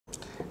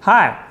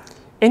Hi!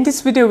 In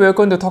this video, we are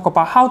going to talk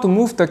about how to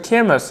move the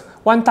cameras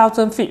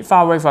 1000 feet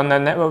far away from the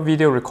network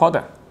video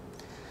recorder.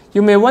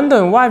 You may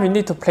wonder why we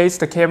need to place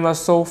the camera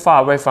so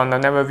far away from the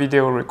network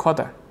video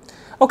recorder.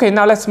 Okay,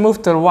 now let's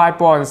move to the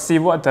whiteboard and see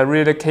what the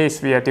real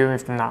case we are dealing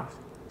with now.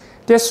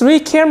 There's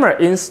 3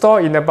 cameras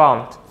installed in the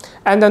barn,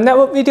 and the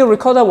network video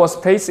recorder was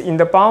placed in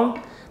the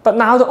barn, but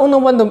now the owner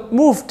wants to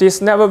move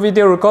this network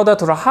video recorder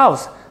to the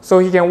house so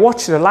he can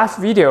watch the live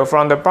video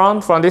from the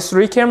barn from these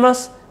 3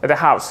 cameras at the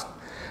house.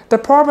 The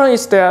problem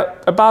is there are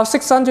about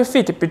 600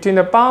 feet between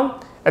the barn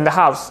and the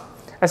house.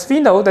 As we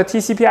know, the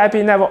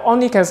TCP/IP network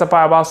only can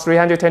supply about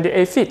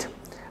 328 feet.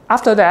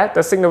 After that,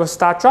 the signal will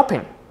start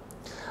dropping.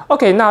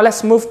 Okay, now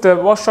let's move the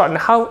workshop and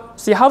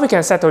see how we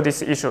can settle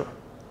this issue.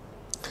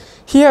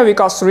 Here we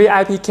got 3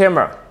 IP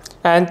cameras,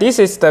 and this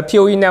is the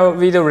PoE network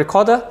video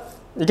recorder.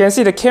 You can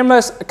see the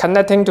cameras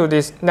connecting to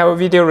this network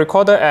video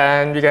recorder,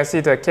 and you can see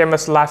the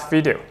camera's live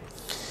video.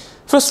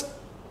 First,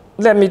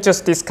 let me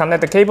just disconnect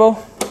the cable,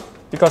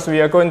 because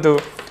we are going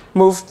to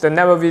move the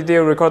network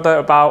video recorder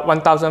about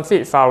 1000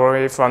 feet far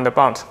away from the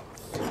barn.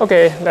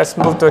 Okay, let's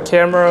move the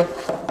camera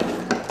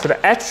to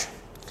the edge.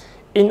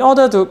 In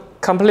order to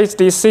complete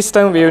this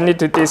system, we will need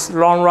this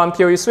long-run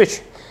PoE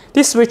switch.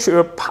 This switch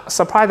will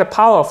supply the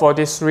power for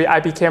this 3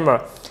 IP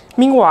camera.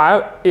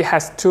 Meanwhile, it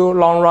has 2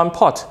 long-run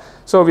ports.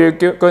 So we're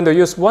going to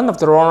use one of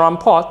the long-run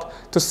ports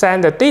to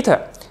send the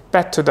data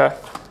back to the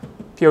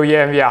PoE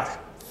NVR.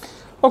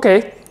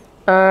 Okay,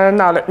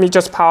 now let me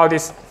just power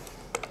this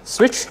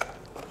switch,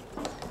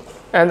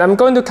 and I'm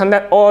going to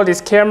connect all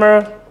this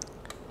camera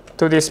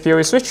to this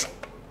PoE switch.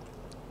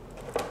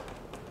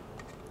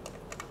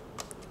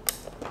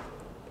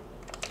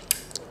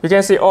 You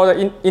can see all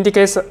the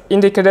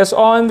indicators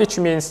on, which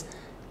means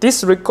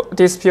this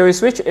PoE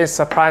switch is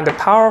supplying the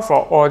power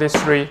for all these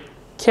 3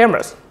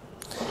 cameras.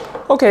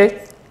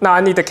 Okay, now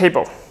I need the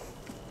cable.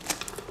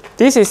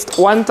 This is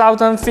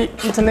 1000 feet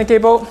Ethernet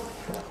cable.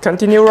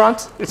 Continue run,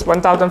 it's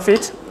 1000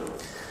 feet.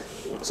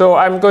 So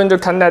I'm going to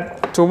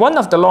connect to one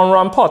of the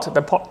long-run ports,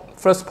 the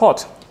first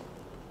port.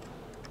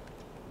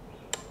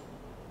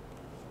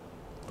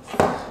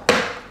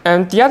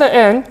 And the other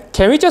end,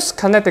 can we just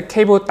connect the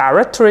cable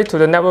directly to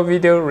the network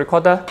video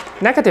recorder?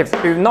 Negative,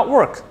 it will not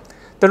work.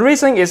 The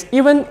reason is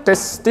even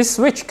this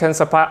switch can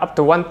supply up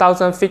to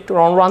 1000 feet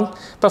long run,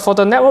 but for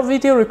the network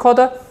video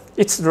recorder,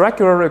 it's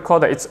regular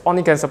recorder, it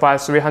only can supply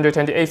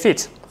 328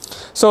 feet.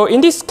 So in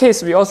this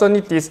case, we also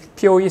need this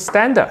PoE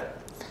standard.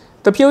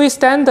 The PoE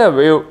standard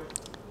will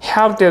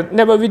help the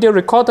network video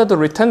recorder to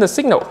return the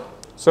signal.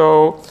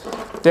 So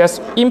there's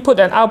input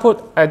and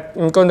output.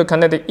 I'm going to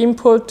connect the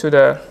input to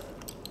the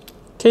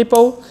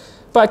cable,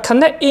 but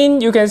connect in,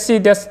 you can see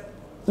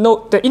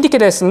the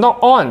indicator is not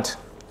on.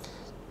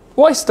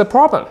 What is the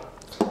problem?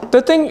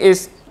 The thing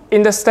is,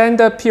 in the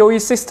standard PoE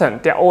system,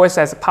 there always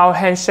has power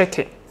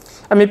handshaking.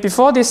 I mean,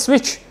 before this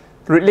switch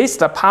release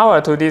the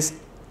power to this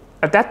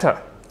adapter,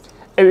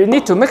 we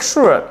need to make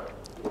sure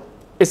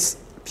it's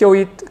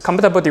PoE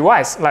compatible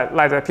device, like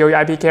the PoE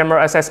IP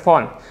camera access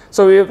point.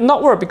 So it will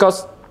not work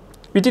because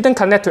we didn't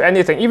connect to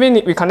anything. Even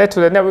if we connect to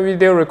the network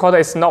video recorder,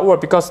 it's not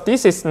work because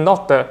this is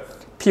not the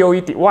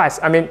PoE device.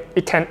 I mean,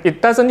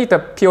 it doesn't need the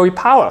PoE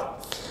power.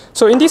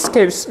 So in this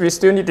case, we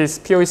still need this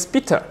PoE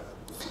splitter.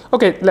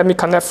 Okay, let me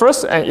connect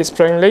first and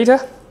explain later.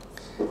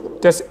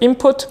 There's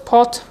input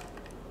port,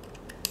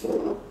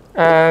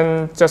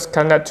 and just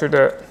connect to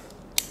the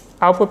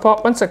output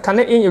port. Once I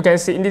connect in, you can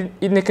see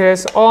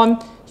indicators on.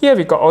 Here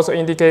we got also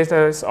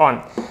indicators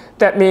on.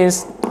 That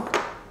means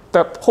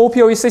the whole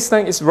PoE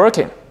system is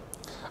working.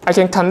 I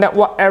can connect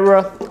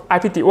whatever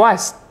IP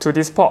device to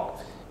this port.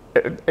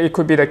 It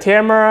could be the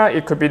camera,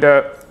 it could be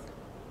the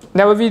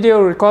network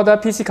video recorder,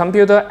 PC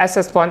computer,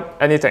 access point,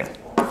 anything.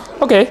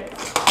 Okay,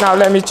 now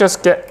let me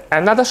just get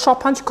another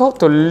short punch code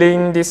to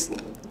link this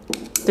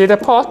data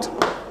port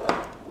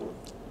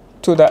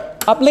to the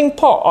uplink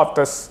port of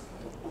the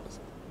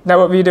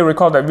network video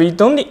recorder. We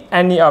don't need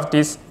any of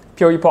this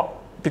PoE port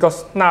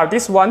because now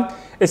this one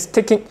is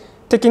taking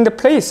the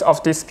place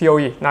of this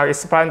PoE. Now it's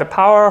supplying the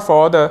power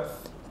for the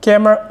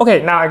camera.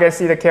 Okay, now I can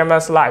see the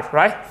camera's live,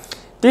 right?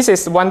 This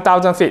is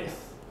 1000 feet.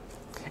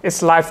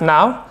 It's live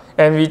now,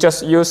 and we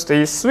just use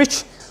the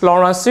switch,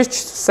 long-run switch, to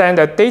send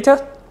the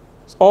data,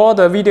 all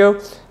the video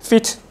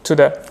fit to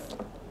the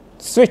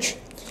switch.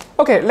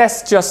 Okay,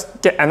 let's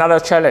just get another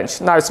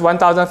challenge. Now it's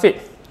 1000 feet.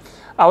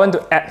 I want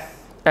to add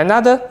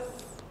another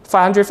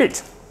 500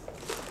 feet.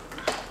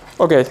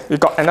 Okay, we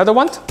got another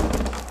one.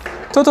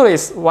 Total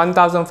is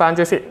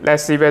 1500 feet.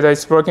 Let's see whether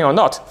it's working or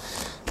not.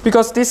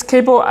 Because this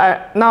cable,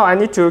 now I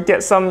need to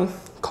get some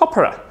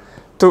copper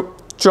to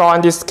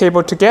join this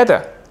cable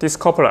together. This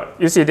copper,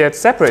 you see they're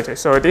separated.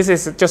 So this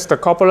is just the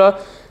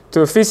copper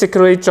to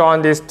physically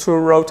join these 2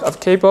 rows of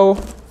cable.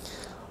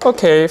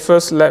 Okay,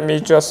 first let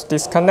me just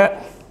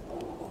disconnect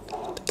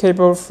the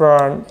cable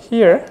from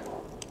here.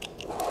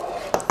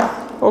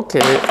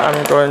 Okay,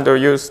 I'm going to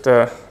use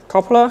the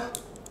coupler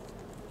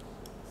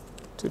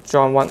to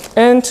join one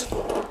end.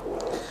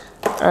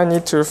 I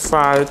need to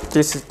find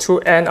these 2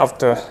 ends of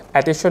the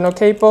additional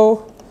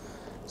cable.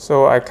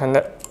 So I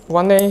connect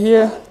one end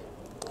here,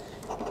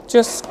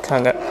 just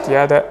connect the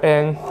other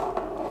end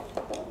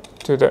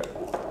to the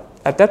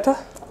adapter.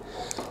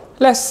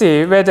 Let's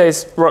see whether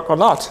it's work or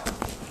not.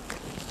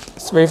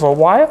 Let's wait for a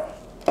while.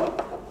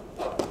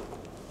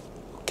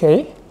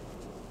 Okay.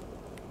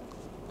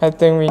 I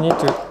think we need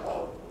to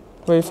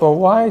wait for a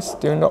while.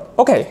 Still no.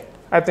 Okay.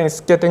 I think it's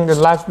getting the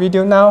live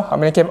video now. How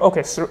many cameras?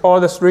 Okay, so all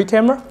the 3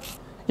 cameras.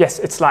 Yes,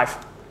 it's live.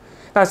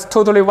 That's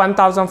totally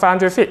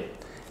 1,500 feet.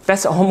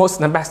 That's almost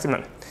the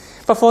maximum.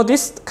 But for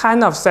this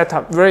kind of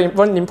setup,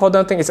 one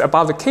important thing is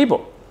about the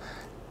cable.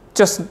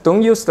 Just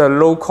don't use the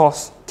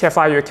low-cost Cat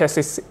 5 or Cat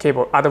 6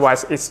 cable.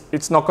 Otherwise,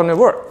 it's not going to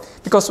work.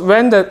 Because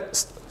when the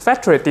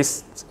factory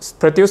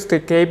produce the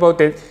cable,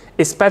 they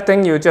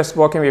expecting you just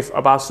working with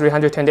about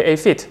 328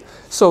 feet.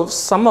 So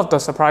some of the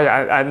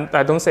suppliers,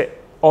 I don't say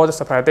all the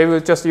suppliers, they will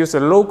just use the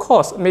low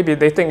cost. Maybe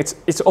they think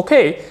it's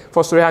okay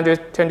for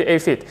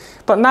 328 feet.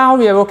 But now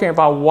we are working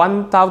about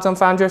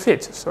 1,500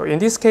 feet. So in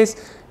this case,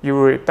 you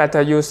will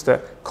better use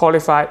the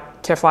qualified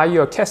Cat 5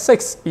 or Cat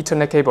 6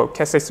 Ethernet cable.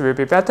 Cat 6 will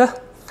be better.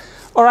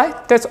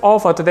 Alright, that's all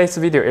for today's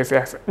video. If you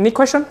have any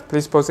question,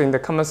 please post in the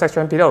comment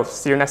section below.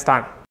 See you next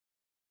time.